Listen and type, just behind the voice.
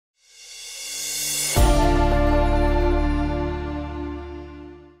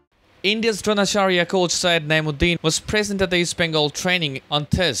India's Dronacharya coach Syed Nayeemuddin was present at the East Bengal training on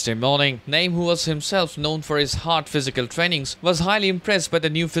Thursday morning. Naeem, who was himself known for his hard physical trainings, was highly impressed by the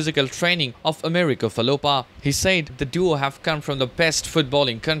new physical training of Americo Falopa. He said the duo have come from the best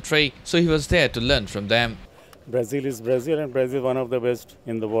footballing country, so he was there to learn from them. Brazil is Brazil, and Brazil is one of the best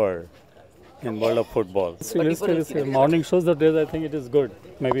in the world, in world of football. Morning shows the days, I think it is good,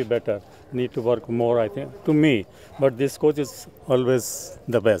 maybe better. Need to work more, I think, to me. But this coach is always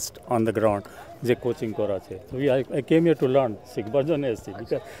the best on the ground. The coaching korache. So I came here to learn.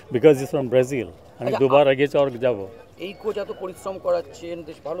 Because he's from Brazil. আমি দুবার আগে চার যাব এই coach এত পরিশ্রম করাচ্ছেন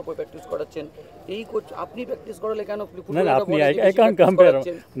বেশ ভালো করে প্র্যাকটিস করাচ্ছেন এই কোচ আপনি প্র্যাকটিস করালে কেন না আপনি I can't compare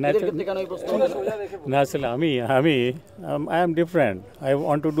না আসলে আমি I am different. I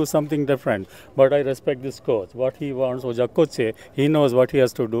want to do something different, but I respect this coach. What he wants, ও যা করছে, he knows what he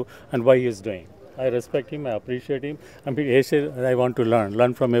has to do and why he is doing. I respect him, I appreciate him. I want to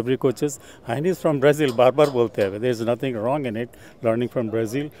learn from every coaches. And he's from Brazil. Barbar bolte hai. There is nothing wrong in it, learning from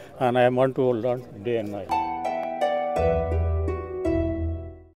Brazil. And I want to learn day and night.